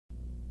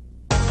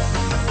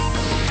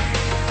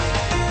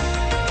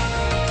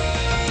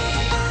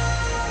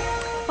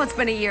Well, it's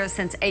been a year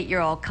since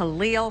 8-year-old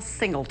Khalil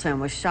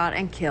Singleton was shot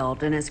and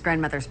killed in his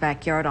grandmother's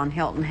backyard on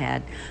Hilton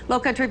Head. Low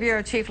Country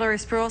Bureau Chief Larry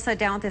Spruill sat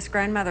down with his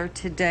grandmother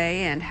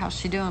today. And how's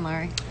she doing,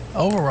 Larry?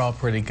 Overall,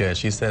 pretty good.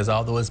 She says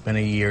although it's been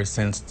a year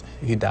since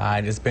he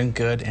died, it's been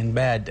good and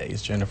bad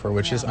days, Jennifer,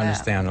 which is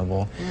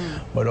understandable.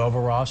 But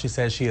overall, she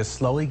says she is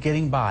slowly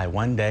getting by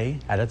one day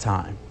at a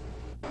time.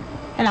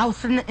 And I was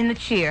sitting in the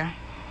chair,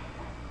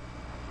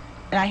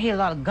 and I hear a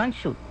lot of gun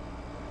shoot.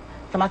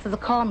 Somebody said to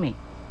call me.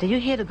 Did you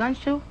hear the gun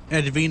shoot?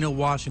 Edwina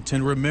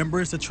Washington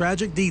remembers the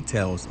tragic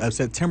details of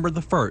September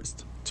the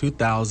 1st,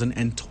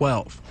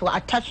 2012. So I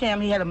touched him.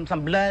 He had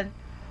some blood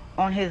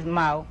on his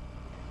mouth,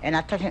 and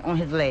I touched him on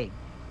his leg,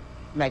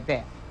 like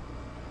that.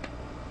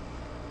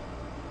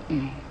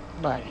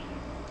 But,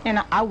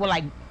 and I was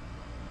like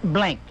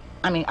blank.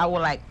 I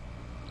was like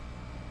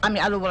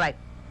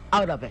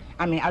out of it.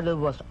 I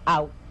was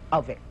out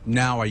of it.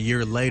 Now, a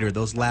year later,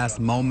 those last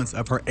moments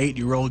of her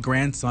 8-year-old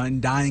grandson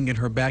dying in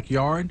her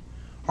backyard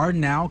are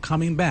now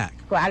coming back.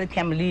 Well, I just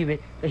can't believe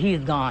it that he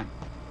is gone.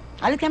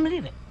 I just can't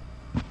believe it.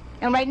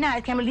 And right now,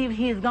 I can't believe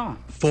he is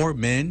gone. 4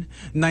 men,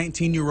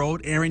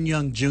 19-year-old Aaron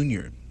Young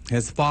Jr.,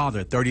 his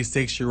father,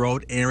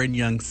 36-year-old Aaron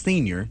Young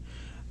Sr.,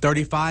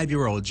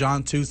 35-year-old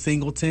John II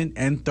Singleton,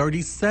 and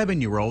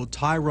 37-year-old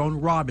Tyrone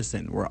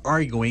Robinson were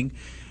arguing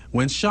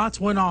when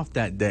shots went off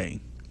that day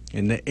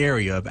in the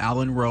area of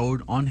Allen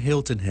Road on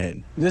Hilton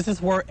Head. This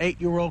is where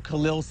 8-year-old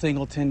Khalil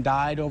Singleton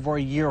died over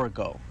a year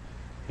ago.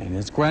 And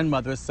his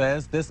grandmother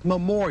says this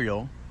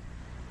memorial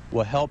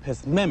will help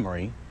his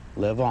memory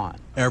live on.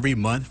 Every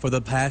month for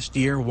the past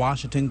year,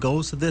 Washington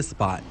goes to this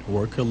spot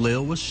where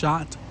Khalil was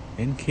shot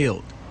and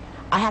killed.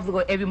 I have to go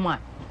every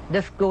month.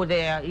 Just go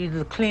there,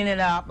 either clean it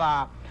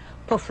up,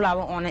 put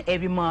flour on it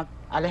every month.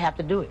 I just have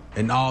to do it.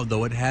 And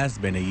although it has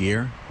been a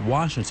year,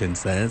 Washington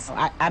says,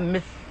 I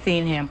miss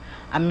seeing him.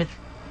 I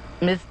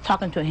miss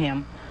talking to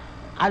him.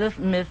 I just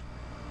miss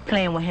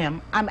playing with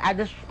him. I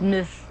just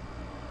miss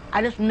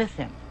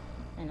him.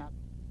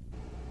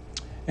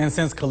 And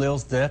since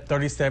Khalil's death,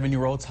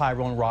 37-year-old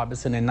Tyrone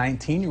Robinson and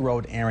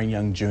 19-year-old Aaron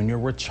Young Jr.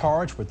 were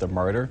charged with the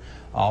murder.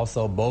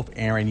 Also, both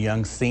Aaron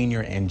Young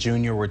Sr. and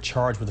Jr. were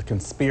charged with a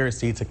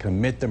conspiracy to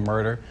commit the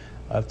murder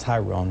of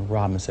Tyrone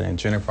Robinson. And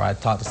Jennifer, I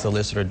talked to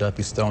Solicitor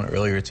Duffy Stone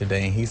earlier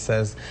today, and he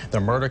says the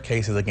murder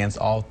cases against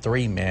all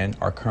 3 men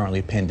are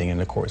currently pending in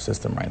the court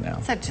system right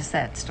now. Such a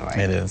sad story.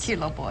 It is. Cute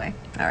little boy.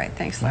 All right,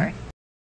 thanks, Larry.